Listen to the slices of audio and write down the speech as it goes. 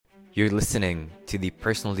You're listening to the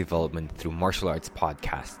Personal Development Through Martial Arts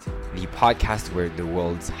podcast, the podcast where the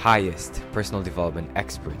world's highest personal development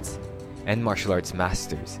experts and martial arts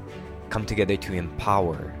masters come together to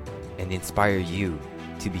empower and inspire you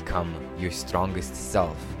to become your strongest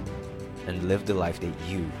self and live the life that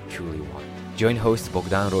you truly want. Join host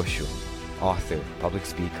Bogdan Roshu, author, public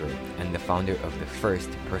speaker, and the founder of the first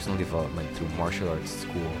personal development through martial arts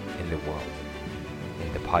school in the world,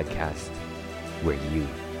 in the podcast where you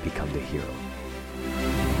become the hero.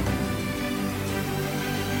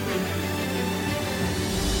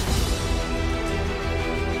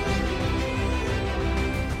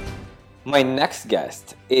 My next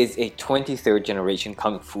guest is a 23rd generation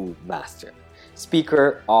Kung Fu master,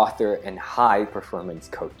 speaker, author, and high performance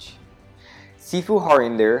coach. Sifu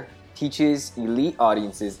Harinder teaches elite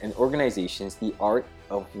audiences and organizations the art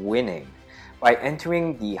of winning by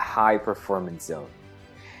entering the high performance zone.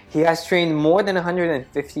 He has trained more than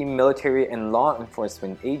 150 military and law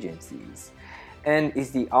enforcement agencies and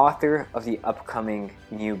is the author of the upcoming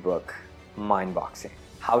new book, Mind Boxing: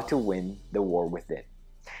 How to Win the War Within,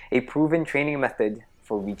 a proven training method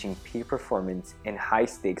for reaching peak performance in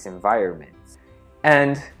high-stakes environments,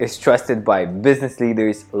 and is trusted by business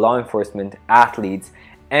leaders, law enforcement, athletes,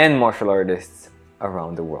 and martial artists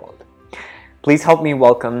around the world. Please help me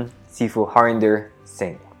welcome Sifu Harinder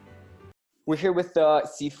Singh. We're here with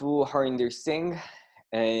Sifu Harinder Singh,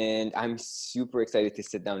 and I'm super excited to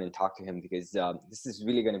sit down and talk to him because this is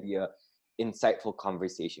really going to be a insightful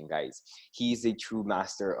conversation, guys. He's a true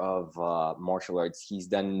master of martial arts. He's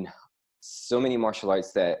done so many martial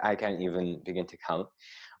arts that I can't even begin to count.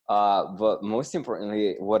 But most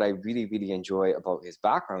importantly, what I really, really enjoy about his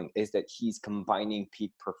background is that he's combining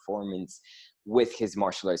peak performance with his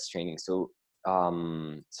martial arts training. So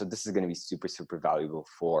this is going to be super, super valuable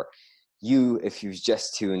for you if you've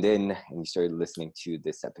just tuned in and you started listening to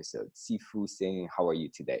this episode. Sifu Singh, how are you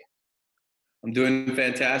today? I'm doing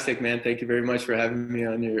fantastic, man. Thank you very much for having me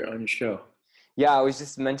on your show. Yeah, I was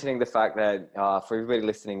just mentioning the fact that for everybody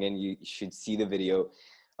listening in, you should see the video.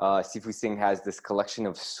 Sifu Singh has this collection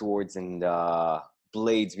of swords and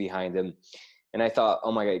blades behind him. And I thought,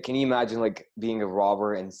 oh my God, can you imagine like being a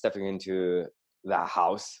robber and stepping into that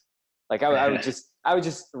house? Like I would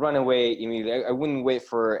just run away immediately. I wouldn't wait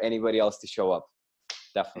for anybody else to show up.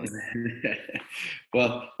 Definitely.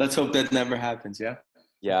 Well, let's hope that never happens. Yeah.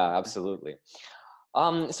 Yeah, absolutely.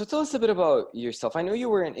 So tell us a bit about yourself. I know you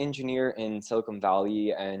were an engineer in Silicon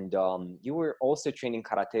Valley, and you were also training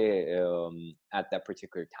karate at that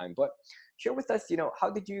particular time. But share with us, how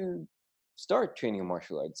did you start training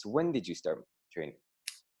martial arts? When did you start training?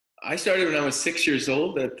 I started when I was 6 years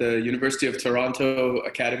old at the University of Toronto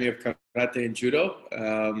Academy of Karate and Judo.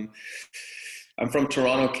 I'm from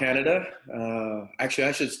Toronto, Canada. Actually,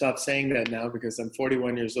 I should stop saying that now because I'm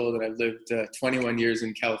 41 years old and I've lived 21 years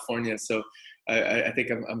in California. So I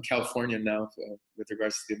think I'm Californian now with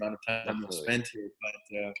regards to the amount of time I've spent here.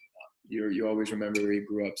 But you always remember where you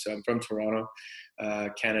grew up. So I'm from Toronto,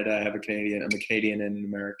 Canada. I'm a Canadian and an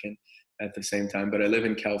American at the same time, but I live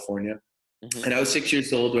in California. Mm-hmm. And I was 6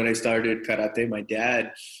 years old when I started karate. My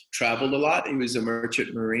dad traveled a lot. He was a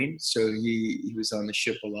merchant marine, so he was on the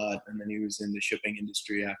ship a lot, and then he was in the shipping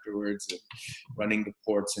industry afterwards, and running the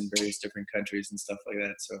ports in various different countries and stuff like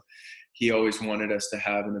that. So he always wanted us to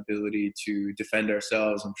have an ability to defend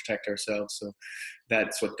ourselves and protect ourselves. So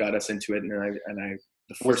that's what got us into it.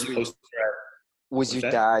 The first poster. Was your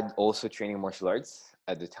dad also training martial arts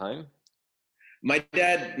at the time? My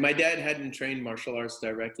dad hadn't trained martial arts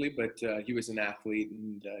directly, but he was an athlete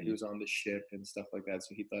and he was on the ship and stuff like that.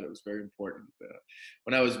 So he thought it was very important.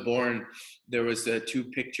 When I was born, there was 2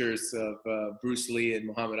 pictures of Bruce Lee and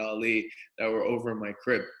Muhammad Ali that were over my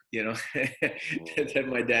crib, that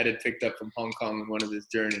my dad had picked up from Hong Kong on one of his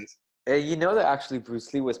journeys. You know that actually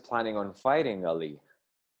Bruce Lee was planning on fighting Ali.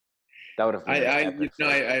 That would have been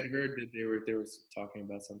I'd heard that they were talking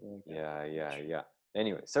about something like that. Yeah.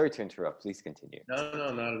 Anyway, sorry to interrupt. Please continue.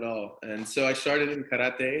 No, not at all. And so I started in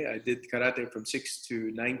karate. I did karate from 6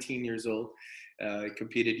 to 19 years old. I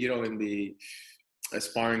competed, in the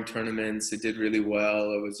sparring tournaments. I did really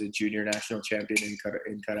well. I was a junior national champion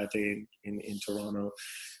in karate in Toronto.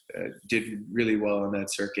 Did really well on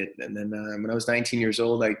that circuit. And then when I was 19 years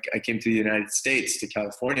old, I came to the United States, to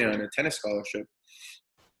California, on a tennis scholarship.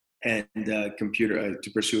 And to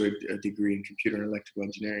pursue a degree in computer and electrical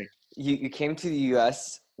engineering. You came to the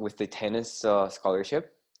U.S. with the tennis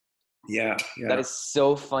scholarship? Yeah. That is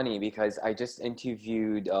so funny because I just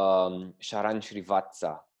interviewed Sharan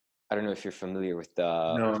Srivatsa. I don't know if you're familiar with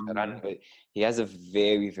Sharan, but he has a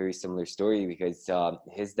very, very similar story because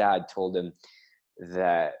his dad told him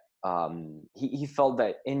that he felt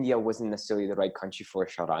that India wasn't necessarily the right country for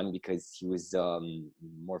Sharan because he was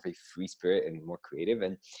more of a free spirit and more creative.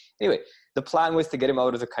 And anyway, the plan was to get him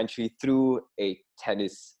out of the country through a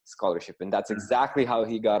tennis scholarship. And that's exactly how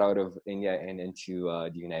he got out of India and into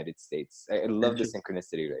the United States. I love the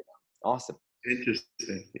synchronicity right now. Awesome.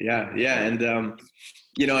 Interesting. Yeah. Yeah. And,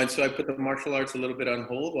 and so I put the martial arts a little bit on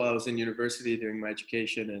hold while I was in university doing my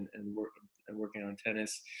education and working on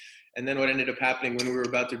tennis. And then what ended up happening when we were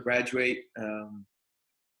about to graduate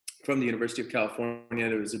from the University of California,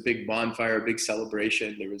 there was a big bonfire, a big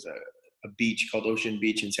celebration. There was a beach called Ocean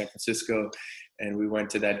Beach in San Francisco. And we went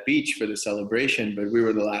to that beach for the celebration, but we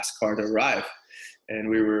were the last car to arrive. And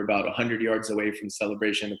we were about 100 yards away from the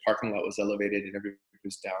celebration. The parking lot was elevated and everybody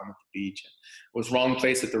was down at the beach. It was wrong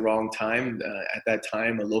place at the wrong time. At that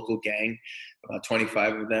time, a local gang, about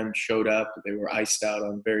 25 of them showed up. They were iced out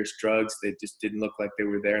on various drugs. They just didn't look like they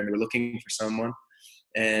were there, and they were looking for someone.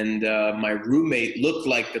 And my roommate looked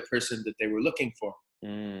like the person that they were looking for.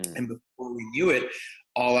 And before we knew it,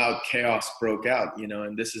 all out chaos broke out,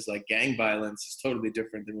 and this is like gang violence. It's totally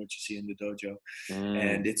different than what you see in the dojo.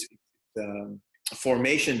 And it's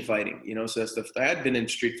formation fighting, so that's I had been in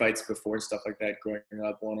street fights before and stuff like that growing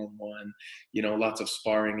up, one-on-one, lots of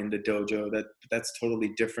sparring in the dojo. That's totally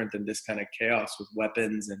different than this kind of chaos with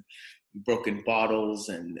weapons and broken bottles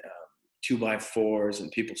and 2x4s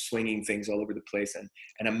and people swinging things all over the place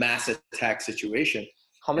and a mass attack situation.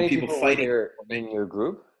 How many people fighting were there in your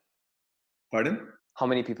group? Pardon? How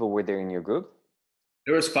many people were there in your group?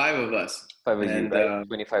 There was 5 of us. 5 of you, right?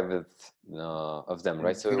 25 of them,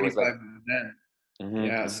 right? So it was like 25 of them.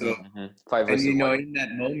 Yeah, so 5 versus and 1. in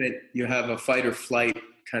that moment you have a fight or flight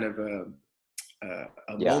kind of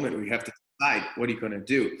a moment where you have to decide what are you going to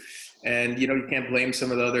do, and you can't blame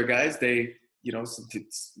some of the other guys. They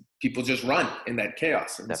people just run in that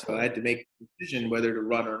chaos, and so I had to make a decision whether to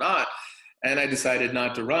run or not, and I decided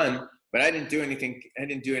not to run. But I didn't do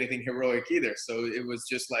anything heroic either. So it was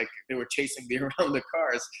just like they were chasing me around the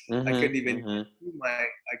cars. I couldn't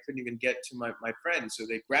even get to my friend. So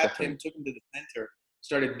they grabbed him, took him to the center,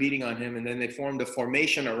 started beating on him, and then they formed a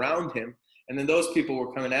formation around him. And then those people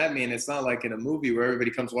were coming at me, and it's not like in a movie where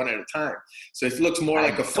everybody comes one at a time. So it looks more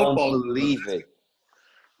like a football. Don't believe it.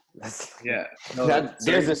 Yeah.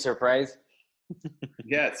 There's a surprise.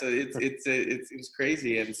 Yeah, so it's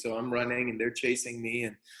crazy, and so I'm running, and they're chasing me,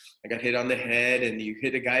 and I got hit on the head, and you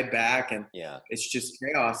hit a guy back, and it's just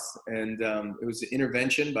chaos. And it was an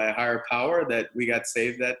intervention by a higher power that we got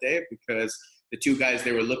saved that day because the 2 guys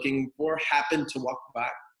they were looking for happened to walk by,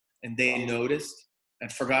 and they noticed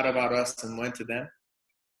and forgot about us and went to them.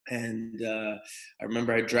 And I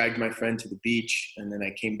remember I dragged my friend to the beach, and then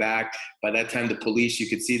I came back. By that time, the police, you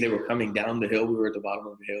could see they were coming down the hill. We were at the bottom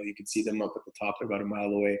of the hill. You could see them up at the top. They're about a mile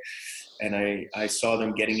away. And I saw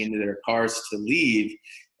them getting into their cars to leave.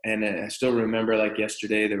 And I still remember like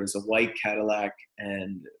yesterday, there was a white Cadillac,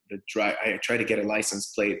 and I tried to get a license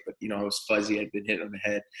plate, but I was fuzzy. I'd been hit on the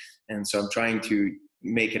head. And so I'm trying to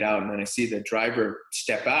make it out. And then I see the driver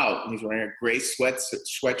step out, and he's wearing a gray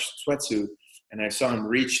sweatsuit. And I saw him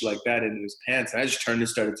reach like that into his pants. And I just turned and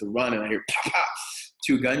started to run. And I hear pop, pop,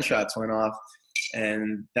 2 gunshots went off.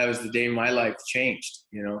 And that was the day my life changed.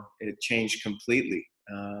 It changed completely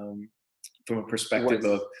from a perspective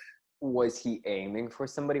of. Was he aiming for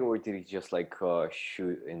somebody, or did he just like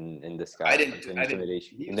shoot in the sky? I didn't.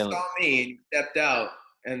 He saw me and he stepped out.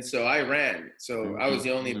 And so I ran. So I was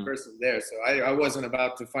the only person there. So I wasn't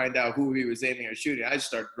about to find out who he was aiming or shooting. I just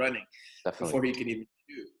started running before he could even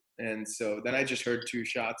shoot. And so then I just heard 2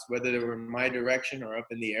 shots, whether they were in my direction or up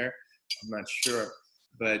in the air, I'm not sure.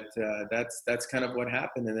 But that's kind of what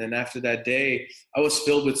happened. And then after that day, I was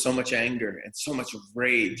filled with so much anger and so much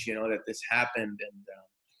rage, that this happened. And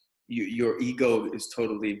your ego is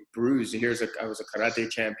totally bruised. I was a karate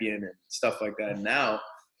champion and stuff like that. And now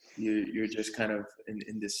you're just kind of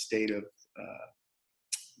in this state of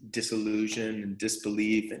disillusion and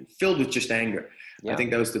disbelief and filled with just anger. I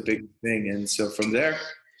think that was the big thing. And so from there,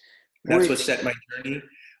 that's what set my journey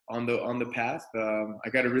on the path. I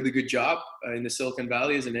got a really good job in the Silicon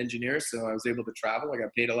Valley as an engineer, so I was able to travel. I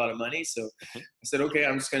got paid a lot of money, so I said, okay,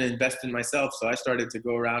 I'm just going to invest in myself. So I started to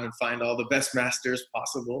go around and find all the best masters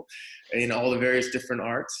possible in all the various different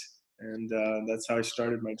arts, and that's how I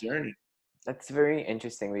started my journey. That's very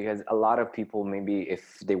interesting because a lot of people, maybe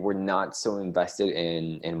if they were not so invested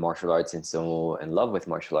in martial arts and so in love with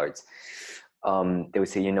martial arts, they would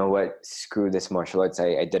say, you know what, screw this martial arts.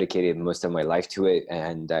 I dedicated most of my life to it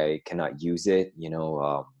and I cannot use it.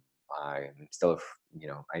 I'm still,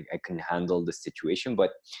 I couldn't handle the situation.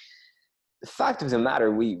 But the fact of the matter,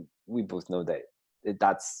 we both know that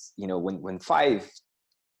that's, when 5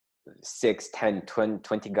 6, 10,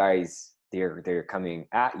 20 guys, they're coming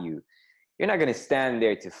at you, you're not going to stand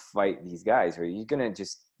there to fight these guys, right? You're going to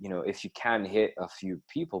just, if you can hit a few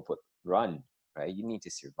people, but run, right? You need to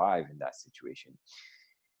survive in that situation.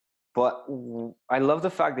 But I love the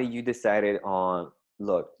fact that you decided on,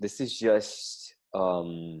 look, this is just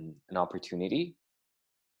an opportunity.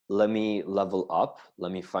 Let me level up.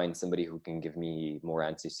 Let me find somebody who can give me more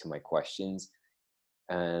answers to my questions,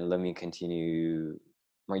 and let me continue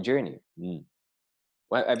my journey.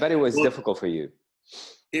 Well, I bet it was difficult for you.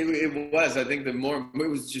 It was. I think it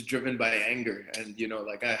was just driven by anger, and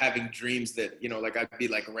like having dreams that like I'd be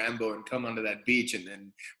like Rambo and come onto that beach and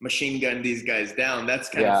then machine gun these guys down. That's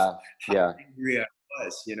kind of how angry I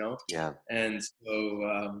was, Yeah. And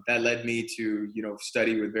so that led me to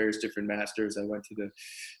study with various different masters. I went to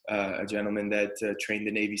a gentleman that trained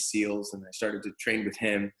the Navy SEALs, and I started to train with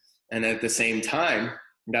him. And at the same time,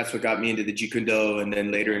 that's what got me into the Jeet Kune Do, and then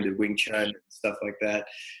later into Wing Chun and stuff like that.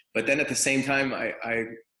 But then at the same time, okay,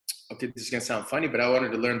 this is gonna sound funny, but I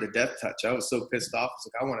wanted to learn the death touch. I was so pissed off. I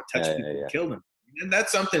was like, I want to touch people and kill them. And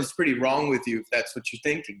that's something that's pretty wrong with you if that's what you're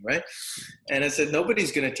thinking, right? And I said,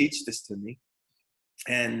 nobody's gonna teach this to me.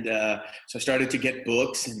 And so I started to get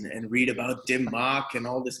books and read about Dim Mak and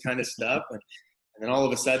all this kind of stuff. And then all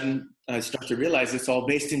of a sudden, I start to realize it's all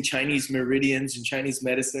based in Chinese meridians and Chinese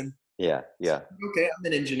medicine. Yeah. Okay, I'm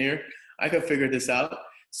an engineer. I could figure this out.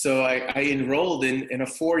 So I enrolled in a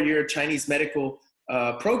 4-year Chinese medical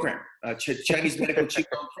program, Chinese medical Qigong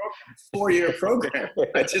program, 4-year program.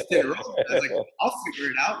 I just enrolled. I was like, I'll figure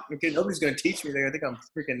it out. Okay, nobody's going to teach me. I think I'm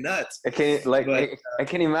freaking nuts. I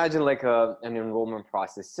can imagine like an enrollment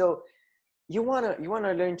process. So you wanna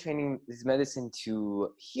learn Chinese medicine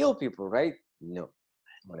to heal people, right? No,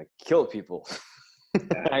 I want to kill people.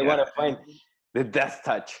 I want to find the death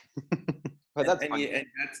touch. But that's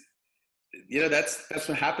that's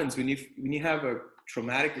what happens when you have a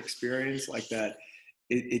traumatic experience like that.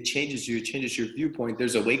 It changes you. It changes your viewpoint.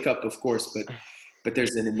 There's a wake up, of course, but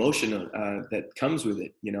there's an emotion that comes with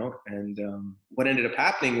it, And what ended up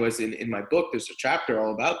happening was in my book, there's a chapter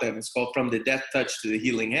all about that. And it's called From the Death Touch to the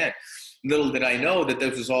Healing Hand. Little did I know that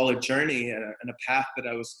this was all a journey and a path that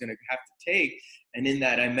I was going to have to take. And in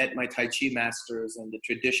that, I met my Tai Chi masters and the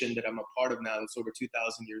tradition that I'm a part of now that's over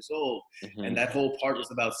 2,000 years old. Mm-hmm. And that whole part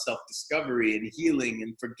was about self-discovery and healing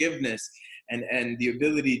and forgiveness and the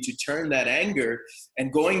ability to turn that anger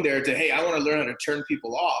and going there to, hey, I want to learn how to turn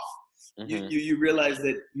people off. Mm-hmm. You realize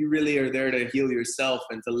that you really are there to heal yourself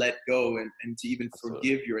and to let go and to even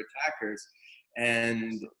forgive your attackers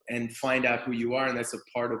and find out who you are. And that's a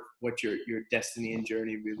part of what your destiny and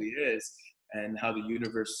journey really is, and how the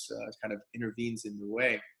universe kind of intervenes in the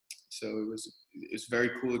way. So it was a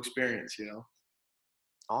very cool experience,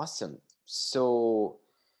 Awesome. So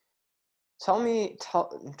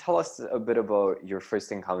tell us a bit about your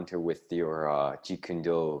first encounter with your Jeet Kune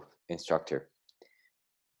Do instructor.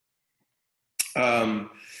 I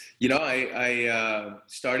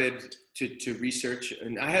started to research,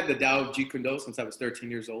 and I had the Tao of Jeet Kune Do since I was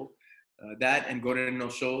 13 years old. That and Goren no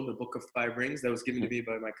Sho, the Book of Five Rings, that was given to me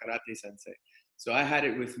by my karate sensei. So I had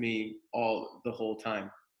it with me the whole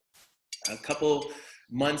time. A couple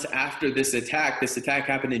months after this attack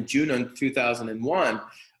happened in June of 2001.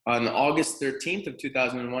 On August 13th of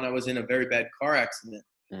 2001, I was in a very bad car accident.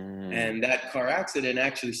 And that car accident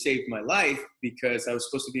actually saved my life because I was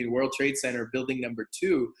supposed to be in World Trade Center building number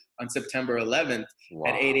 2 on September 11th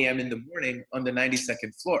at 8 a.m. in the morning on the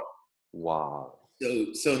 92nd floor. Wow.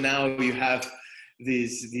 So now you have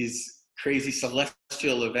these crazy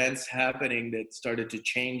celestial events happening that started to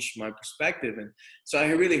change my perspective. And so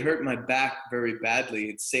I really hurt my back very badly.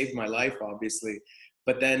 It saved my life, obviously.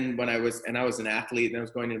 But then when I was an athlete and I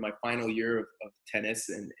was going into my final year of tennis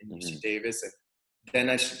in UC Davis, and then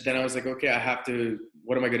I was like, okay,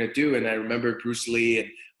 what am I going to do? And I remember Bruce Lee, and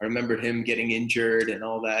I remember him getting injured and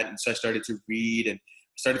all that. And so I started to read and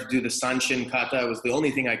started to do the Sanshin Kata. It was the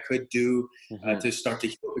only thing I could do to start to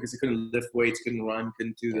heal, because I couldn't lift weights, couldn't run,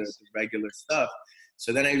 couldn't do the regular stuff.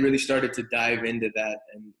 So then I really started to dive into that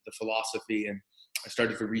and the philosophy, and I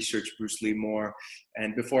started to research Bruce Lee more.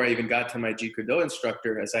 And before I even got to my Jeet Kune Do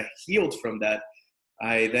instructor, as I healed from that,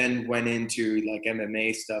 I then went into like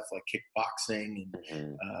MMA stuff, like kickboxing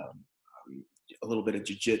and a little bit of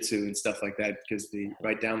jiu-jitsu and stuff like that, because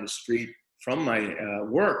right down the street from my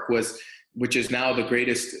work which is now the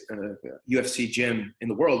greatest UFC gym in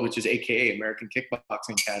the world, which is AKA American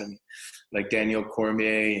Kickboxing Academy, like Daniel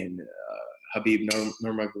Cormier and Habib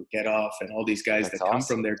Nurmagomedov and all these guys that come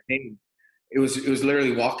from their team. It was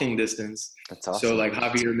literally walking distance. That's awesome. So like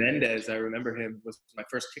Javier Mendez, I remember him, was my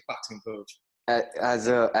first kickboxing coach. As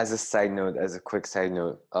a side note, as a quick side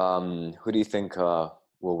note, who do you think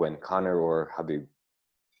will win, Conor or Habib?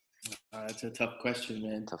 It's a tough question,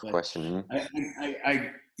 man. Tough But question.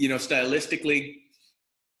 stylistically,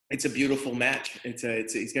 it's a beautiful match. It's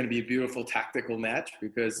going to be a beautiful tactical match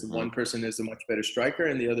because Mm-hmm. one person is a much better striker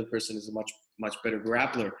and the other person is a much better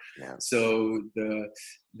grappler. Yeah. So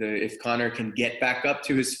if Conor can get back up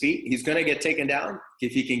to his feet, he's going to get taken down.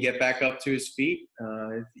 If he can get back up to his feet,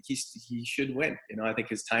 he should win. I think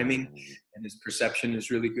his timing and his perception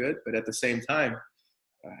is really good, but at the same time,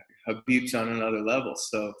 Habib's on another level.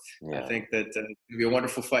 So I think that it'll be a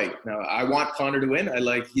wonderful fight. Now, I want Conor to win.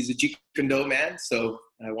 He's a Jeet Kune Do man, so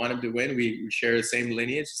I want him to win. We share the same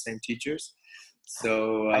lineage, the same teachers.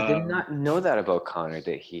 So I did not know that about Conor,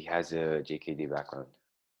 that he has a JKD background.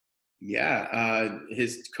 Yeah,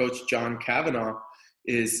 his coach, John Kavanagh,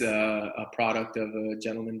 is a product of a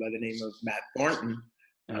gentleman by the name of Matt Thornton,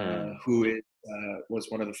 who was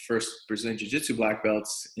one of the first Brazilian Jiu-Jitsu black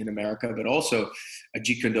belts in America, but also a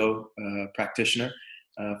Jeet Kune Do practitioner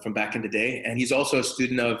from back in the day. And he's also a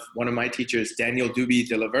student of one of my teachers, Daniel Duby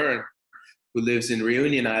de Laverne, who lives in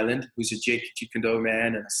Reunion Island, who's a Jeet Kune Do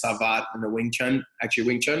man and a Savate and a Wing Chun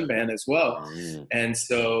man as well. And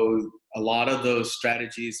so a lot of those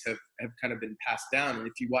strategies have kind of been passed down. And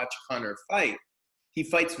if you watch Conor fight, he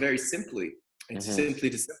fights very simply. It's simply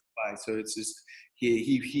to simplify. So it's just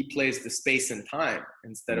he plays the space and time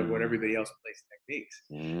instead of what everybody else plays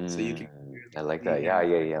techniques. So you can. I like that.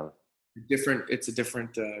 Yeah. It's a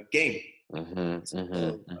different game.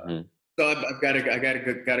 So I've got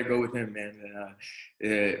to go with him,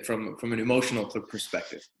 man. From an emotional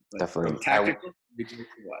perspective, but definitely. From tactical, we can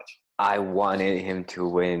watch. I wanted him to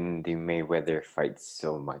win the Mayweather fight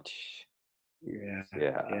so much. Yeah.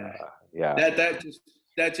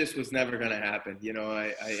 That just was never going to happen.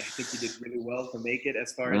 I think he did really well to make it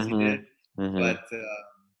as far as he did. But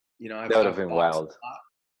that would have been wild.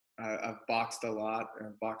 I've boxed a lot.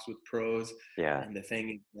 I've boxed with pros. Yeah. And the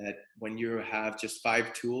thing is that when you have just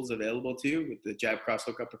 5 tools available to you with the jab, cross,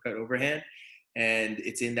 hook, uppercut, overhand, and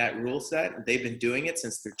it's in that rule set, they've been doing it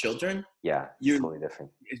since they're children. Yeah, totally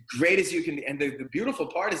different. As great as you can. And the beautiful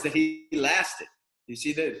part is that he lasted. You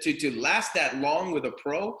see, that to last that long with a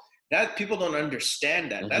pro, that people don't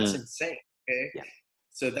understand that. That's insane. Okay. Yeah.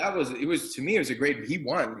 So to me, it was a great, he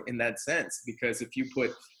won in that sense, because if you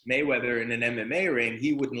put Mayweather in an MMA ring,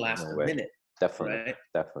 he wouldn't last a minute. Definitely. Right?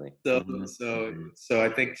 Definitely. So I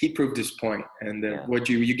think he proved his point. And what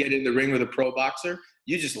you get in the ring with a pro boxer,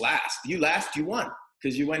 you just last. You won.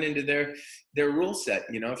 Because you went into their rule set.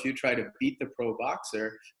 If you try to beat the pro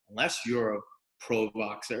boxer, unless you're a pro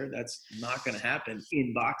boxer, that's not going to happen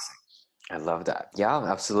in boxing. I love that. Yeah,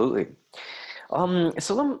 absolutely.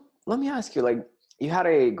 So let me ask you, you had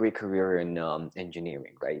a great career in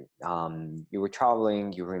engineering, right? You were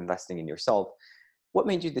traveling, you were investing in yourself. What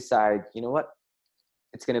made you decide, you know what?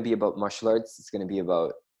 It's going to be about martial arts. It's going to be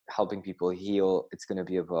about helping people heal. It's going to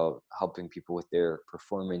be about helping people with their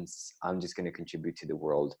performance. I'm just going to contribute to the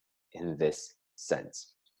world in this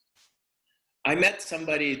sense. I met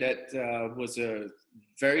somebody that was a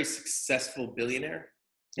very successful billionaire.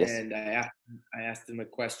 Yes. And I asked him a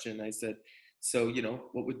question. I said, so,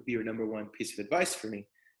 what would be your number one piece of advice for me?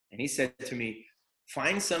 And he said to me,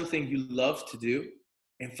 find something you love to do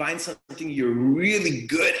and find something you're really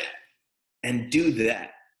good at and do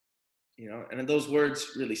that. And those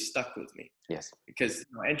words really stuck with me. Yes. Because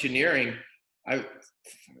engineering, I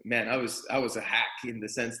was a hack in the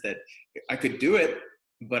sense that I could do it,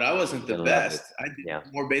 but I wasn't the best. I did it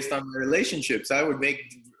more based on my relationships. I would make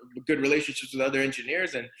good relationships with other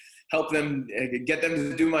engineers and help them, get them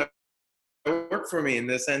to do my work for me, in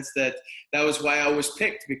the sense that was why I was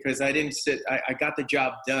picked, because I didn't I got the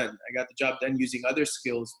job done. I got the job done using other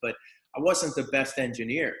skills, but I wasn't the best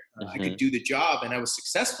engineer. I could do the job and I was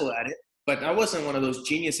successful at it, but I wasn't one of those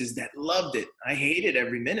geniuses that loved it. I hated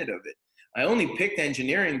every minute of it. I only picked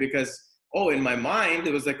engineering because, in my mind,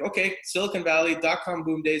 it was like, okay, Silicon Valley, dot-com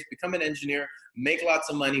boom days, become an engineer, make lots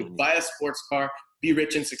of money, buy a sports car, be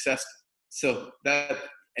rich and successful. So that,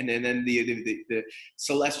 and then the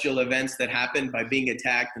celestial events that happened by being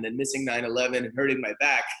attacked and then missing 9/11 and hurting my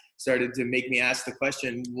back started to make me ask the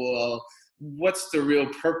question, well, what's the real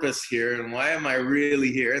purpose here? And why am I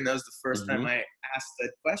really here? And that was the first time I asked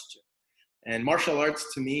that question. And martial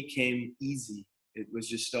arts to me came easy. It was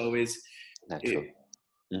just always natural.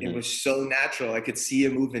 It was so natural. I could see a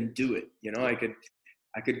move and do it.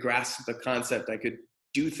 I could grasp the concept. I could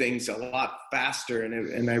do things a lot faster.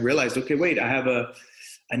 And I realized, okay, wait, I have a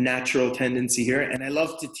natural tendency here, and I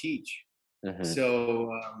love to teach. So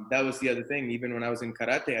that was the other thing. Even when I was in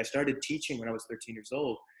karate, I started teaching when I was 13 years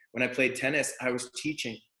old. when I played tennis, I was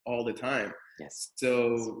teaching all the time. Yes.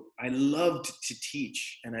 So I loved to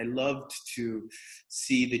teach, and I loved to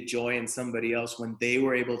see the joy in somebody else when they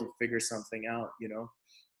were able to figure something out, you know?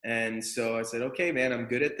 And so I said, okay, man, I'm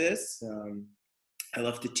good at this. I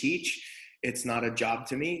love to teach. It's not a job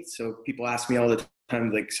to me. So people ask me all the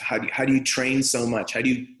time, like, how do you train so much? How do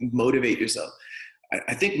you motivate yourself?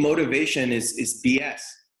 I think motivation is BS.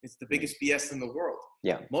 It's the biggest BS in the world.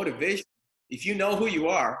 Yeah. Motivation, if you know who you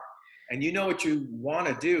are and you know what you want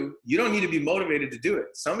to do, you don't need to be motivated to do it.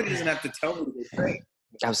 Somebody doesn't have to tell me to go train.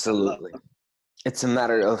 Absolutely. It's a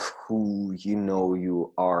matter of who you know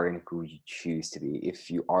you are and who you choose to be. If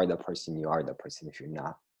you are the person, you are the person. If you're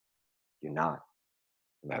not, you're not.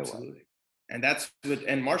 No Absolutely. And that's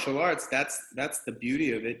and martial arts, that's the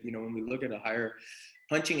beauty of it. You know, when we look at a higher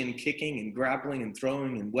punching and kicking and grappling and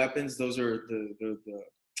throwing and weapons, those are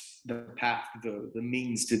the path, the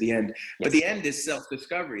means to the end. Yes. But the end is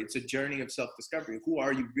self-discovery. It's a journey of self-discovery. Who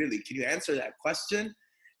are you really? Can you answer that question?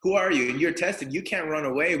 Who are you? And you're tested. You can't run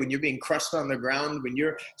away when you're being crushed on the ground. When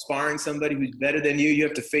you're sparring somebody who's better than you, you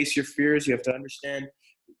have to face your fears. You have to understand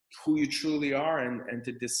who you truly are, and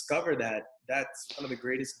to discover that. That's one of the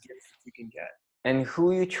greatest gifts that you can get. And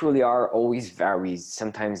who you truly are always varies,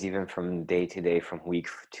 sometimes even from day to day, from week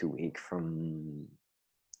to week, from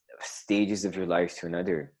stages of your life to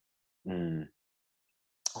another. Who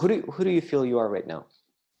do you feel you are right now?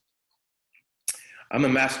 I'm a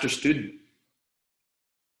master student,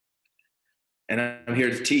 and I'm here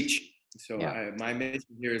to teach. So my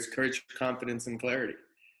mission here is courage, confidence, and clarity.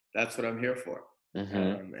 That's what I'm here for.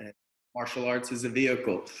 And martial arts is a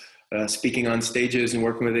vehicle. Speaking on stages and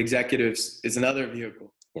working with executives is another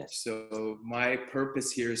vehicle. Yes. So my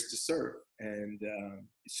purpose here is to serve, and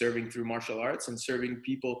serving through martial arts and serving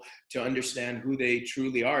people to understand who they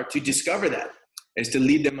truly are, to discover that, is to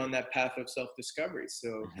lead them on that path of self-discovery.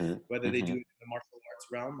 So whether they do it in the martial arts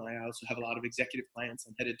realm, I also have a lot of executive clients.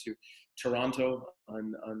 I'm headed to Toronto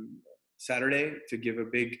on Saturday to give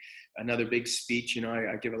another big speech. You know,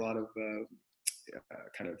 I give a lot of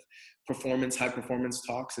kind of high performance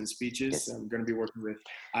talks and speeches. Yes. I'm going to be working with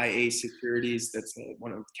IA Securities. That's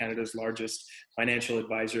one of Canada's largest financial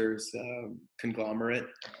advisors conglomerate.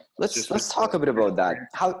 Let's talk a bit about that.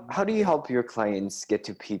 How do you help your clients get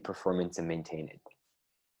to peak performance and maintain it?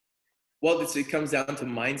 Well, it comes down to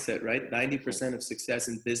mindset, right? 90% of success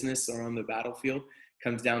in business or on the battlefield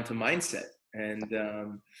comes down to mindset.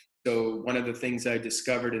 And so one of the things I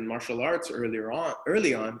discovered in martial arts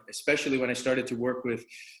early on, especially when I started to work with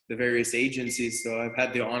the various agencies. So I've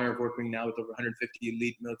had the honor of working now with over 150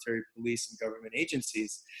 elite military, police, and government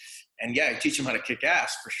agencies. And I teach them how to kick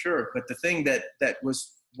ass for sure. But the thing that's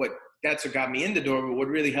what got me in the door, but what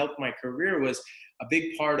really helped my career was a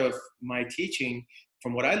big part of my teaching.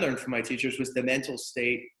 From what I learned from my teachers was the mental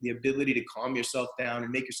state, the ability to calm yourself down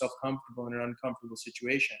and make yourself comfortable in an uncomfortable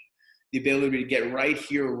situation. The ability to get right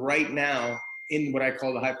here, right now, in what I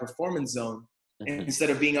call the high performance zone, instead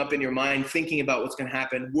of being up in your mind, thinking about what's going to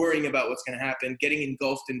happen, worrying about what's going to happen, getting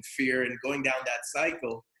engulfed in fear and going down that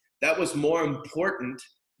cycle. That was more important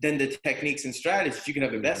than the techniques and strategies. You can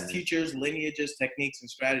have the best teachers, lineages, techniques, and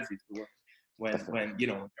strategies. When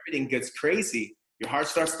everything gets crazy, your heart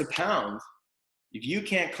starts to pound. If you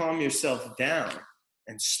can't calm yourself down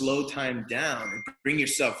and slow time down and bring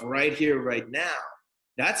yourself right here, right now,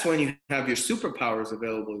 that's when you have your superpowers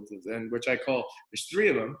available, and which I call, there's three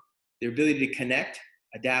of them: the ability to connect,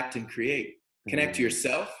 adapt, and create. Connect to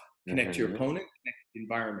yourself, connect to your opponent, connect to the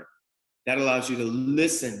environment. That allows you to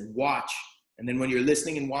listen, watch, and then when you're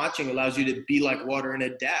listening and watching, it allows you to be like water and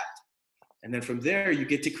adapt. And then from there, you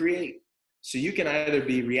get to create. So you can either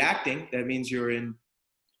be reacting, that means you're in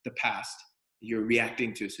the past, you're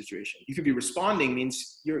reacting to a situation. You could be responding,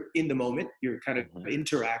 means you're in the moment, you're kind of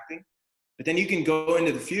interacting. But then you can go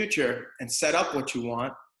into the future and set up what you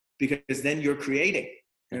want, because then you're creating.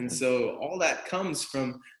 And so all that comes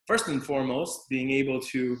from, first and foremost, being able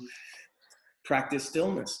to practice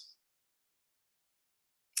stillness.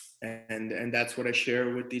 And that's what I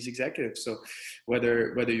share with these executives. So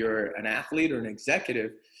whether you're an athlete or an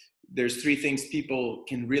executive, there's three things people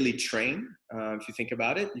can really train. If you think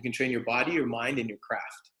about it, you can train your body, your mind, and your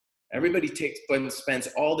craft. Everybody spends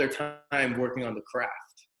all their time working on the craft.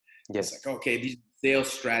 Yes. It's like, okay, these sales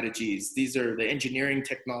strategies, these are the engineering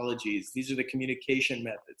technologies, these are the communication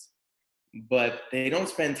methods. But they don't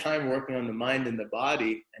spend time working on the mind and the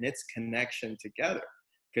body and its connection together.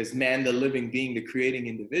 Because man, the living being, the creating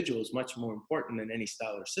individual, is much more important than any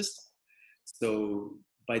style or system. So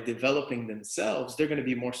by developing themselves, they're going to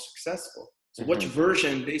be more successful. So which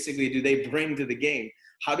version basically do they bring to the game?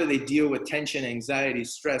 How do they deal with tension, anxiety,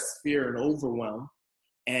 stress, fear, and overwhelm?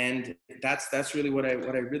 And that's really what I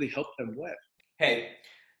really help them with. Hey,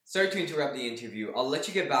 sorry to interrupt the interview. I'll let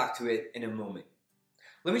you get back to it in a moment.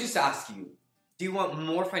 Let me just ask you, do you want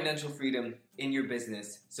more financial freedom in your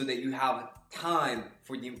business so that you have time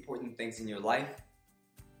for the important things in your life?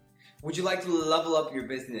 Would you like to level up your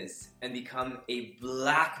business and become a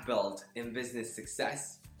black belt in business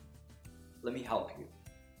success? Let me help you.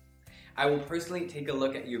 I will personally take a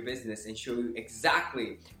look at your business and show you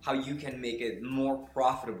exactly how you can make it more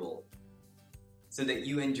profitable so that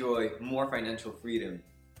you enjoy more financial freedom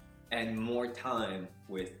and more time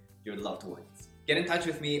with your loved ones. Get in touch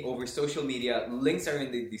with me over social media. Links are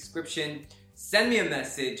in the description. Send me a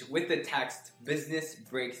message with the text Business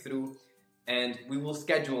Breakthrough and we will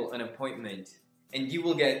schedule an appointment and you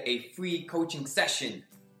will get a free coaching session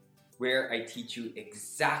where I teach you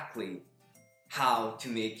exactly how to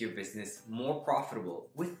make your business more profitable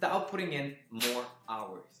without putting in more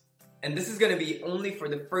hours. And this is going to be only for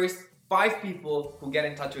the first 5 people who get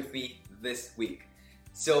in touch with me this week.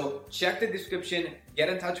 So check the description, get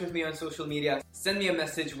in touch with me on social media, send me a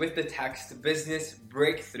message with the text Business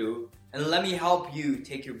Breakthrough, and let me help you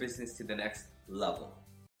take your business to the next level.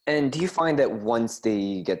 And do you find that once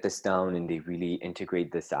they get this down and they really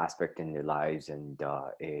integrate this aspect in their lives and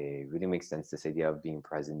it really makes sense, this idea of being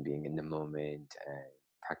present, being in the moment and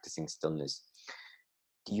practicing stillness,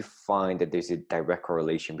 do you find that there's a direct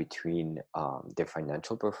correlation between their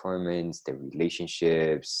financial performance, their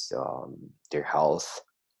relationships, their health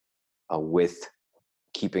with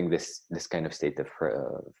keeping this kind of state of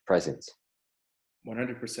presence?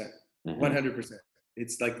 100%. 100%.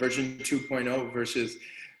 It's like version 2.0 versus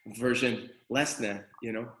version less than,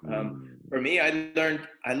 for me, I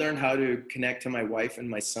learned how to connect to my wife and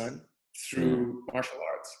my son through martial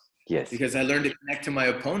arts. Yes. Because I learned to connect to my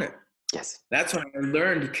opponent. Yes. That's when I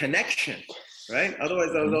learned connection, right? Otherwise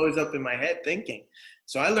I was always up in my head thinking.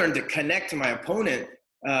 So I learned to connect to my opponent,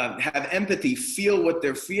 have empathy, feel what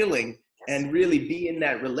they're feeling, and really be in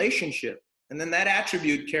that relationship. And then that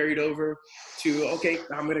attribute carried over to, okay,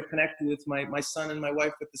 I'm going to connect with my son and my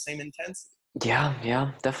wife with the same intensity.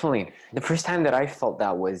 Yeah, definitely. The first time that I felt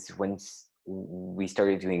that was when we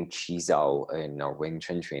started doing Qizao in our Wing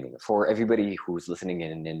Chun training. For everybody who's listening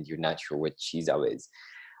in and you're not sure what Qizao is,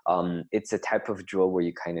 it's a type of drill where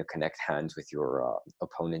you kind of connect hands with your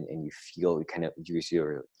opponent and you kind of use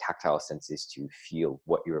your tactile senses to feel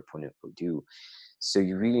what your opponent will do. So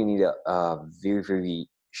you really need a very, very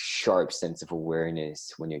sharp sense of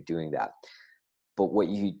awareness when you're doing that. But what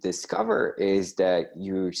you discover is that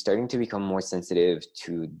you're starting to become more sensitive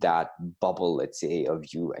to that bubble, let's say, of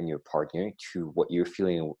you and your partner, to what you're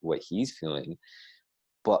feeling and what he's feeling.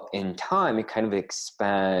 But in time, it kind of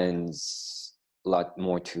expands a lot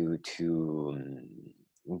more to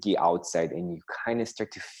the outside, and you kind of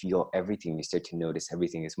start to feel everything. You start to notice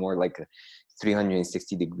everything. It's more like a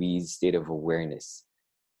 360 degrees state of awareness.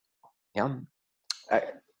 Yeah.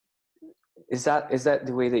 Is that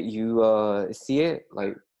the way that you see it?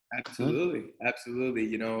 Like, absolutely.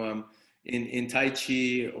 In Tai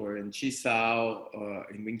Chi or in Chi Sao or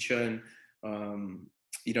in Wing Chun,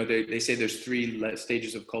 they say there's 3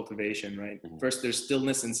 stages of cultivation, right? Mm-hmm. First, there's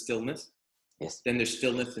stillness and stillness. Yes. Then there's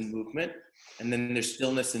stillness and movement, and then there's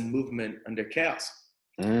stillness and movement under chaos.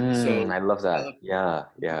 So I love that. Yeah.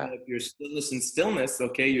 Your stillness.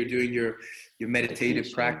 Okay, you're doing your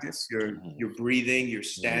meditative practice. You're breathing. You're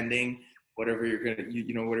standing. Whatever you're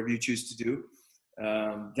gonna, whatever you choose to do.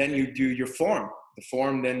 Then you do your form. The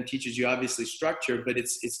form then teaches you obviously structure, but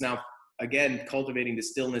it's now again cultivating the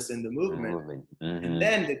stillness and the movement. Mm-hmm. And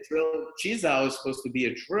then the drill Qizao is supposed to be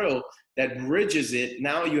a drill that bridges it.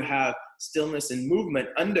 Now you have stillness and movement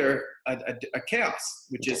under a chaos,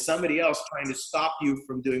 which is somebody else trying to stop you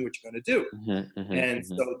from doing what you're going to do.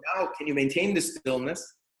 So now, can you maintain the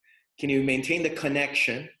stillness? Can you maintain the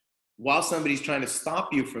connection while somebody's trying to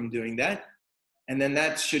stop you from doing that? And then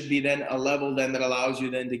that should be then a level then that allows you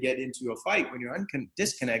then to get into a fight when you're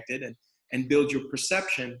disconnected and build your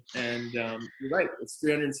perception. And you're right, it's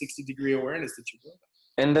 360 degree awareness that you build.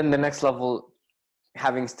 And then the next level,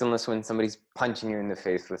 having stillness when somebody's punching you in the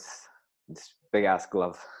face with this big ass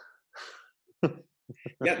glove.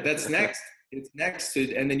 Yeah, that's next. It's next.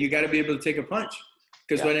 And then you got to be able to take a punch.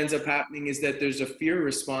 Because what ends up happening is that there's a fear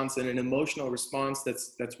response and an emotional response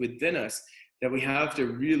that's within us that we have to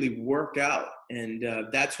really work out. And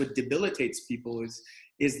that's what debilitates people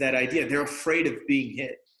is that idea. They're afraid of being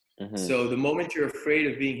hit. Mm-hmm. So the moment you're afraid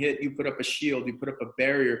of being hit, you put up a shield, you put up a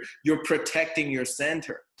barrier, you're protecting your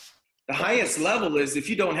center. The highest level is if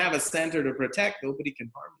you don't have a center to protect, nobody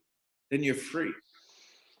can harm you. Then you're free.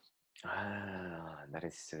 Ah, that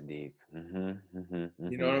is so deep. You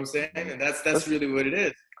know what I'm saying? Mhm. And that's Let's really what it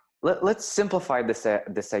is. let's simplify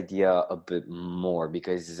this idea a bit more,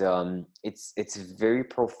 because it's very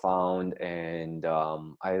profound, and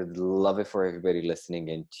I'd love it for everybody listening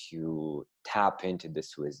and to tap into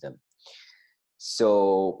this wisdom.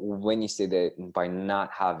 So when you say that by not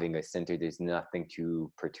having a center, there's nothing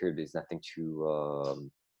to perturb, there's nothing to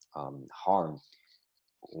harm.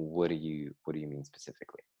 What do you mean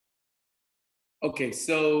specifically? Okay,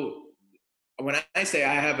 so when I say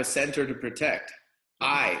I have a center to protect,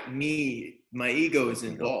 Mhm. my ego is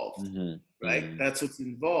Ego. involved, right? Mm-hmm. That's what's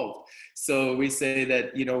involved. So we say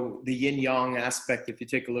that, the yin yang aspect, if you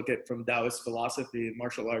take a look at from Taoist philosophy,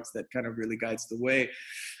 martial arts, that kind of really guides the way.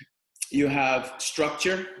 You have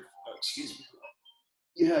structure, excuse me,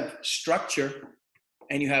 you have structure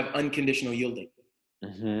and you have unconditional yielding.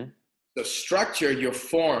 Mm-hmm. So structure, your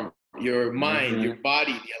form, your mind, your Mm-hmm.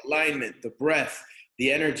 body, the alignment, the breath,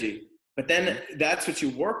 the energy. But then that's what you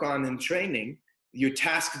work on in training. You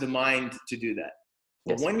task the mind to do that.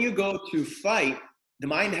 But Yes. when you go to fight, the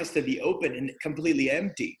mind has to be open and completely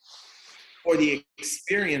empty for the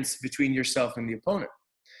experience between yourself and the opponent.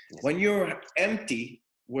 Yes. When you're empty,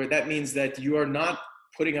 where that means that you are not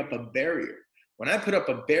putting up a barrier. When I put up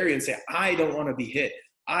a barrier and say, I don't want to be hit,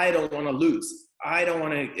 I don't want to lose, I don't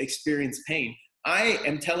want to experience pain, I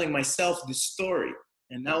am telling myself this story.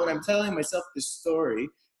 And now when I'm telling myself this story,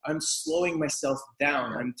 I'm slowing myself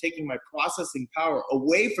down. I'm taking my processing power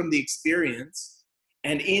away from the experience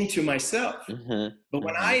and into myself. Mm-hmm. But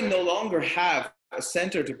when Mm-hmm. I no longer have a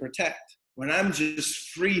center to protect, when I'm just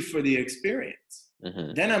free for the experience,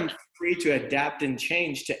 Mm-hmm. then I'm free to adapt and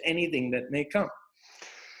change to anything that may come.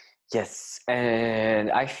 Yes, and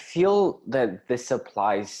I feel that this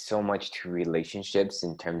applies so much to relationships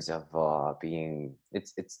in terms of being.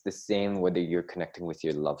 It's the same whether you're connecting with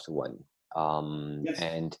your loved one, Yes.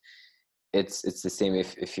 and it's the same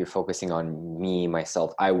if you're focusing on me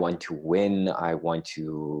myself. I want to win. I want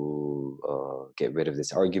to get rid of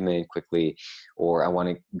this argument quickly, or I want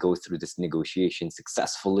to go through this negotiation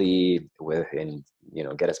successfully with, and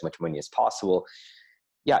get as much money as possible.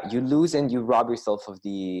 Yeah, you lose and you rob yourself of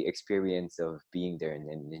the experience of being there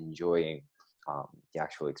and enjoying the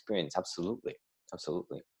actual experience. Absolutely,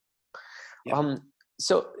 absolutely. Yeah.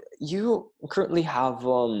 So you currently have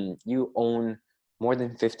you own more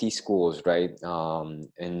than 50 schools, right?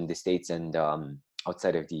 In the States and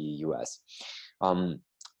outside of the US. Um,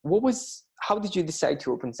 how did you decide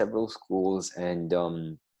to open several schools, and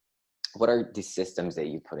what are the systems that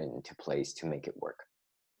you put into place to make it work?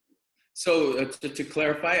 So to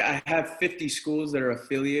clarify, I have 50 schools that are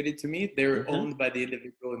affiliated to me. They're Mm-hmm. owned by the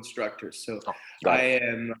individual instructors. So Oh, got it.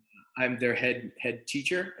 I'm their head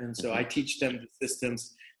teacher, and so I Mm-hmm. teach them the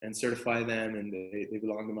systems and certify them, and they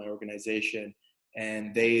belong to my organization,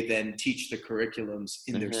 and they then teach the curriculums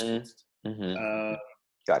in their schools. Mm-hmm. Mm-hmm. Uh,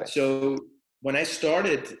 Got it. so when I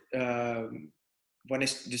started, when I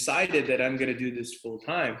decided that I'm going to do this full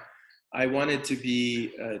time, I wanted to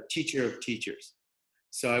be a teacher of teachers.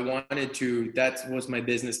 So I wanted to, that was my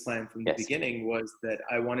business plan from the Yes. beginning, was that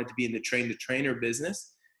I wanted to be in the train the trainer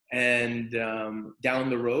business. And down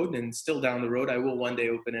the road, and still down the road, I will one day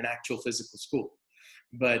open an actual physical school.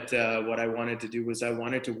 But what I wanted to do was I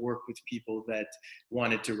wanted to work with people that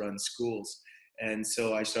wanted to run schools. And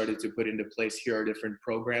so I started to put into place, here are different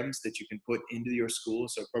programs that you can put into your school.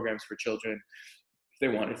 So programs for children, if they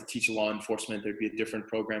wanted to teach law enforcement, there'd be a different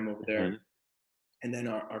program over there. Mm-hmm. And then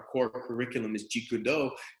our core curriculum is Jeet Kune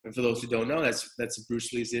Do. And for those who don't know, that's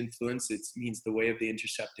Bruce Lee's influence. It means the way of the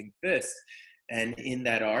intercepting fist. And in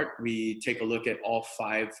that art, we take a look at all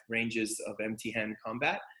 5 ranges of empty hand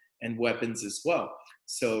combat and weapons as well.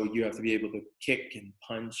 So you have to be able to kick and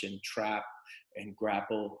punch and trap and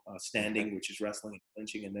grapple, standing, which is wrestling and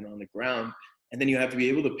clinching, and then on the ground. And then you have to be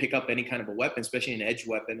able to pick up any kind of a weapon, especially an edge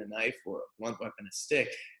weapon, a knife, or a blunt weapon, a stick,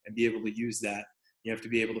 and be able to use that. You have to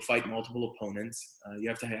be able to fight multiple opponents. You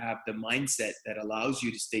have to have the mindset that allows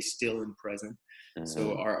you to stay still and present. So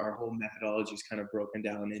Mm-hmm. our whole methodology is kind of broken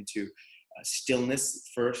down into stillness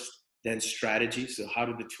first, then strategy. So how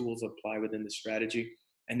do the tools apply within the strategy?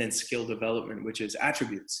 And then skill development, which is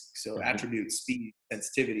attributes. So Mm-hmm. attributes, speed,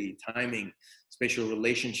 sensitivity, timing, spatial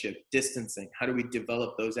relationship, distancing. How do we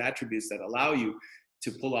develop those attributes that allow you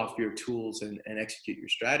to pull off your tools and execute your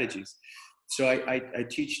strategies? So I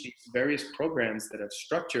teach these various programs that are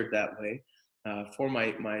structured that way for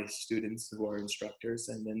my students who are instructors,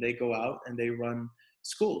 and then they go out and they run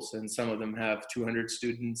schools, and some of them have 200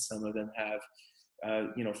 students, some of them have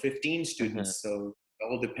 15 Mm-hmm. students. So it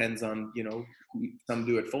all depends on some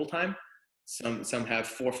do it full time, some have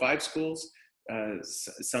 4 or 5 schools.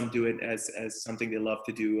 Some do it as something they love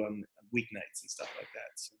to do on weeknights and stuff like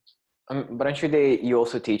that. So. But I'm sure you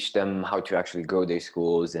also teach them how to actually grow their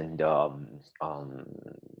schools and,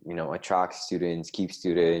 attract students, keep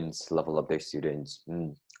students, level up their students.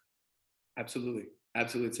 Absolutely.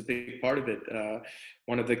 Absolutely. It's a big part of it.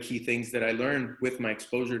 One of the key things that I learned with my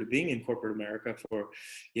exposure to being in corporate America for,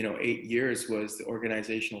 8 years was the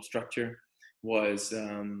organizational structure, was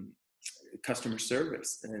customer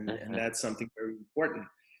service. And that's something very important.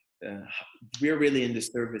 We're really in the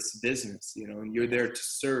service business, and you're there to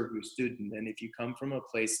serve your student. And if you come from a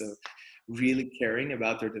place of really caring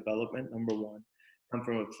about their development, number one, come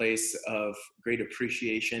from a place of great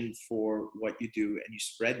appreciation for what you do, and you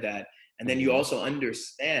spread that. And then you also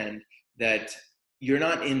understand that you're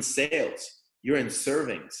not in sales, you're in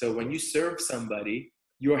serving. So when you serve somebody,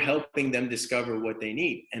 you're helping them discover what they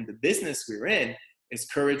need. And the business we're in is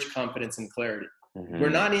courage, confidence, and clarity. We're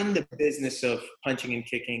not in the business of punching and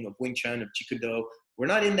kicking, of Wing Chun, of Jeet Kune Do. We're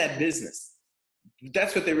not in that business.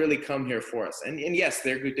 That's what they really come here for us. And yes,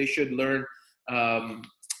 they should learn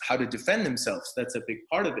how to defend themselves. That's a big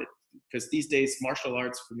part of it. Because these days, martial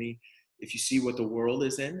arts, for me, if you see what the world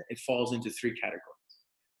is in, it falls into 3 categories.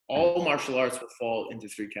 All martial arts will fall into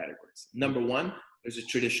 3 categories. Number one, there's a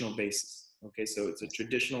traditional basis. Okay, so it's a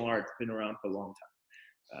traditional art, been around for a long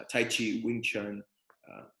time. Tai Chi, Wing Chun,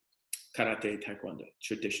 Karate, Taekwondo,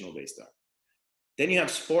 traditional based art. Then you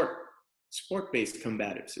have sport-based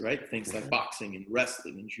combatives, right? Things like boxing and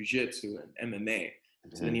wrestling and jiu-jitsu and MMA.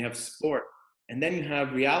 So then you have sport. And then you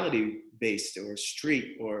have reality-based or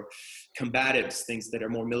street or combatives, things that are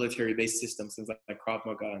more military-based systems, things like Krav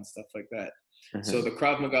Maga and stuff like that. So the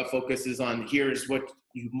Krav Maga focuses on here's what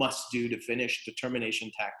you must do to finish,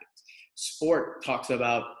 determination tactics. Sport talks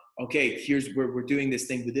about, okay, here's where we're doing this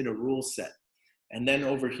thing within a rule set. And then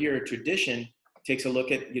over here, tradition takes a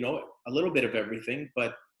look at, a little bit of everything,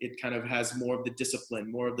 but it kind of has more of the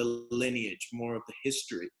discipline, more of the lineage, more of the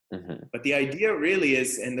history. But the idea really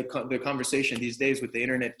is, and the conversation these days with the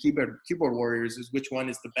internet keyboard warriors is which one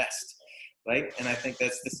is the best, right? And I think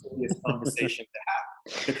that's the serious conversation to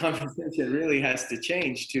have. The conversation really has to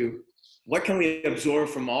change to what can we absorb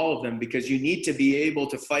from all of them? Because you need to be able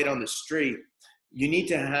to fight on the street. You need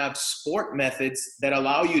to have sport methods that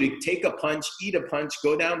allow you to take a punch, eat a punch,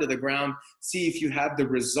 go down to the ground, see if you have the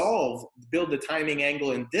resolve, build the timing,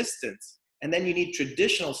 angle, and distance. And then you need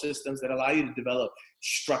traditional systems that allow you to develop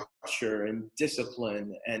structure and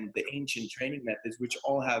discipline and the ancient training methods, which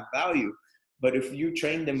all have value. But if you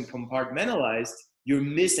train them compartmentalized, you're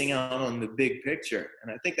missing out on the big picture.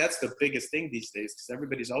 And I think that's the biggest thing these days, because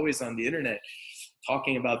everybody's always on the internet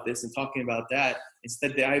talking about this and talking about that.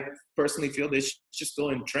 Instead, I personally feel they should just go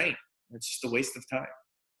and train. It's just a waste of time.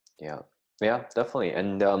 Yeah, definitely.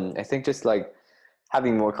 And I think just like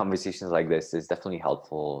having more conversations like this is definitely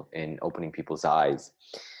helpful in opening people's eyes.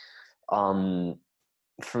 In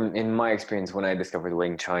my experience, when I discovered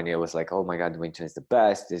Wing Chun, it was like, oh my God, Wing Chun is the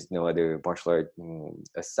best. There's no other martial art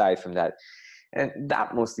aside from that. And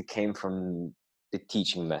that mostly came from the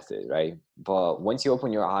teaching method, right? But once you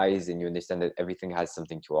open your eyes and you understand that everything has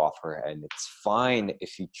something to offer, and it's fine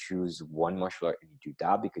if you choose one martial art and you do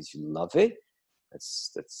that because you love it,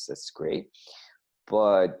 that's great.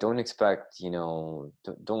 But don't expect,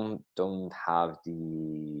 don't have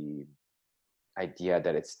the idea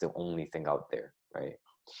that it's the only thing out there, right?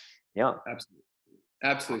 Yeah,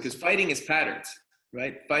 absolutely. Because fighting is patterns,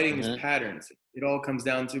 right? Fighting is patterns. It all comes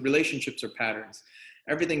down to relationships or patterns.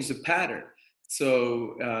 Everything's a pattern.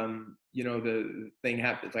 So, the thing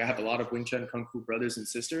happens. I have a lot of Wing Chun Kung Fu brothers and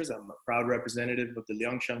sisters. I'm a proud representative of the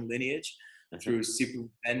Liangshan lineage through Sifu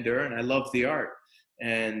Bender, and I love the art.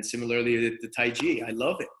 And similarly, the Tai Chi, I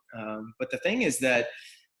love it. But the thing is that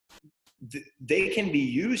they can be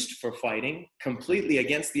used for fighting completely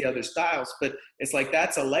against the other styles, but it's like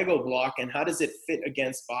that's a Lego block, and how does it fit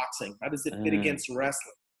against boxing? How does it fit against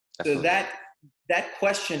wrestling? So that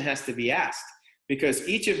question has to be asked. Because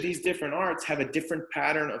each of these different arts have a different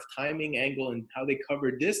pattern of timing, angle, and how they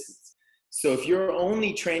cover distance. So if you're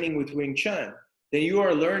only training with Wing Chun, then you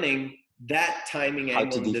are learning that timing,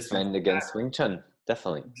 angle, and distance. How to defend against Wing Chun,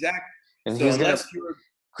 definitely. Exactly. And so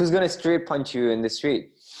who's gonna straight punch you in the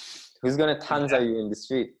street? Who's gonna tanza you in the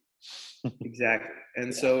street? Exactly.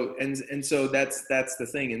 And so that's the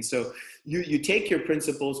thing. And so you take your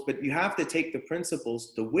principles, but you have to take the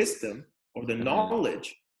principles, the wisdom or the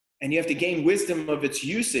knowledge, and you have to gain wisdom of its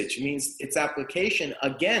usage. It means its application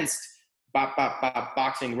against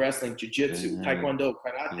boxing, wrestling, jiu-jitsu, taekwondo,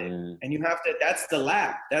 karate. And you have to, that's the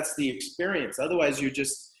lab, that's the experience. Otherwise you're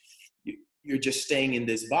just staying in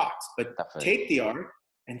this box. But take the art,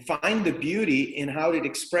 and find the beauty in how it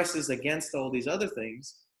expresses against all these other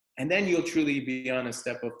things. And then you'll truly be on a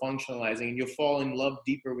step of functionalizing, and you'll fall in love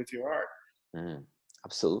deeper with your art.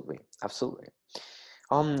 Absolutely. Absolutely.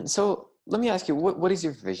 So let me ask you, what is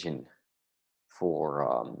your vision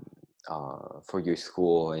for your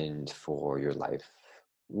school and for your life?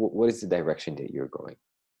 What is the direction that you're going?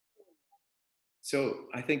 So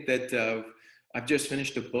I think that I've just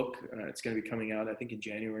finished a book. It's going to be coming out, I think, in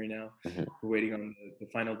January now. We're waiting on the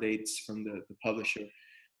final dates from the publisher.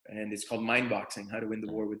 And it's called Mind Boxing: How to Win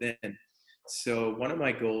the War Within. So one of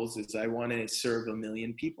my goals is I want to serve 1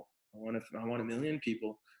 million people. I want 1 million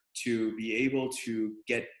people to be able to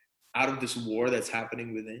get out of this war that's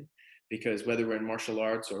happening within. Because whether we're in martial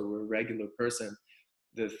arts or we're a regular person,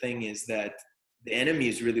 the thing is that the enemy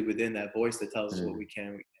is really within that voice that tells us what we can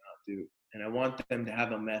and we cannot do. And I want them to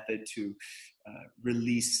have a method to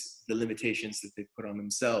release the limitations that they've put on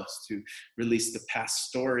themselves, to release the past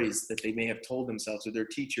stories that they may have told themselves or their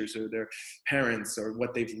teachers or their parents or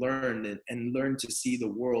what they've learned, and learn to see the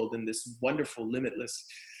world in this wonderful, limitless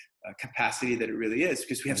capacity that it really is,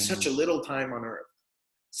 because we have such a little time on earth,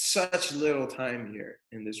 such little time here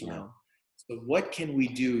in this realm. So what can we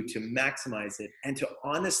do to maximize it and to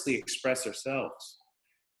honestly express ourselves?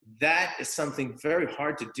 That is something very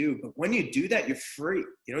hard to do. But when you do that, you're free.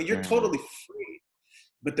 You know, you're totally free.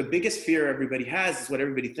 But the biggest fear everybody has is what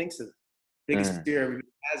everybody thinks of. The biggest fear everybody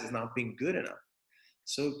has is not being good enough.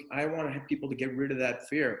 So I want to have people to get rid of that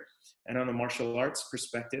fear. And on a martial arts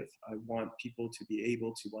perspective, I want people to be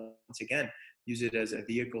able to, once again, use it as a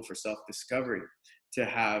vehicle for self-discovery. To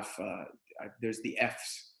have, there's the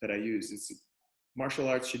F's that I use. It's martial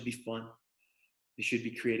arts should be fun. You should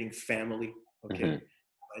be creating family,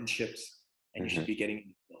 friendships, and you should be getting in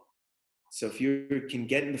the flow. So if you can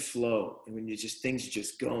get in the flow, and when you just, things are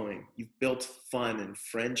just going, you've built fun and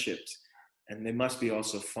friendships, and they must be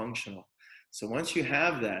also functional. So once you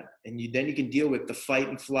have that, and then you can deal with the fight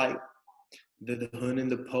and flight, the hun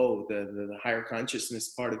and the po, the higher consciousness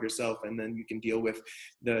part of yourself, and then you can deal with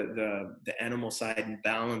the animal side and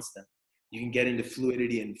balance them. You can get into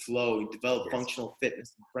fluidity and flow, you develop functional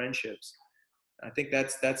fitness and friendships. I think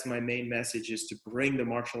that's my main message, is to bring the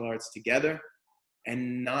martial arts together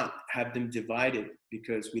and not have them divided,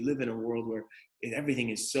 because we live in a world where everything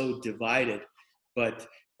is so divided. But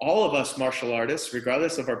all of us martial artists,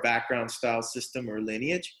 regardless of our background, style, system, or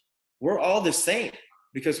lineage, we're all the same,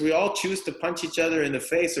 because we all choose to punch each other in the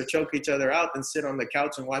face or choke each other out and sit on the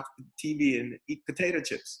couch and watch TV and eat potato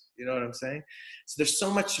chips. You know what I'm saying? So there's so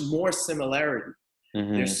much more similarity.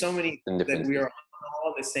 There's so many that we are on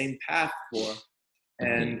all the same path for.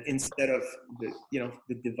 And instead of the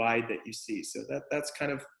divide that you see. So that's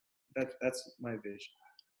my vision.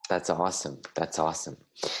 That's awesome. That's awesome.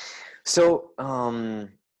 So,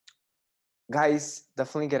 guys,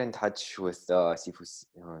 definitely get in touch with Sifu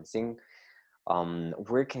Singh.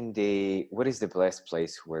 What is the best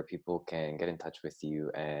place where people can get in touch with you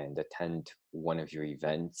and attend one of your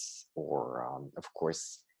events, or of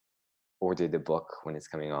course, order the book when it's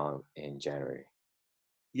coming out in January?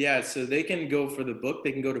 Yeah, so they can go for the book.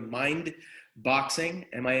 They can go to Mind Boxing,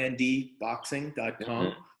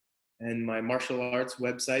 mindboxing.com. And my martial arts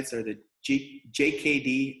websites are the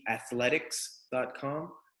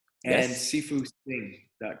jkdathletics.com and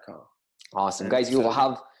sifusingh.com. Awesome. Guys,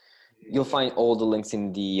 you'll find all the links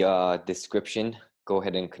in the description. Go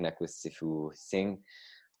ahead and connect with Sifu Singh.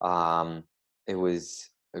 It was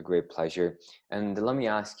a great pleasure. And let me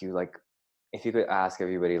ask you, if you could ask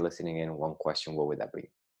everybody listening in one question, what would that be?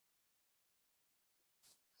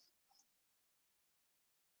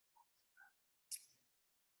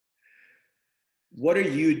 What are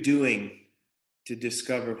you doing to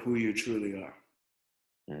discover who you truly are?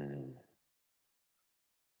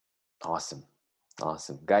 Awesome.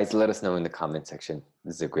 Guys, let us know in the comment section.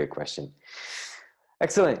 This is a great question.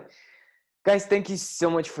 Excellent. Guys, thank you so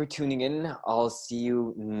much for tuning in. I'll see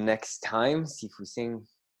you next time. Sifu Singh,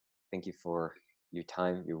 thank you for your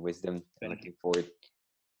time, your wisdom. I'm looking forward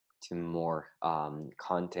to more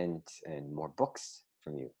content and more books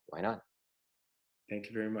from you. Why not? Thank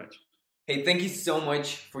you very much. Hey, thank you so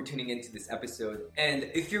much for tuning into this episode.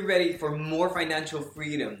 And if you're ready for more financial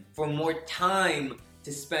freedom, for more time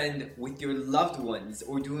to spend with your loved ones,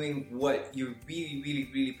 or doing what you're really, really,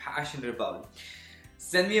 really passionate about,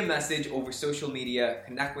 send me a message over social media,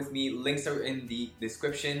 connect with me, links are in the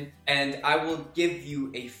description, and I will give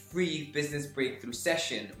you a free business breakthrough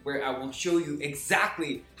session where I will show you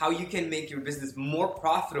exactly how you can make your business more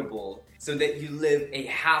profitable so that you live a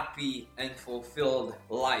happy and fulfilled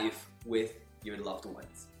life with your loved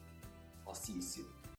ones. I'll see you soon.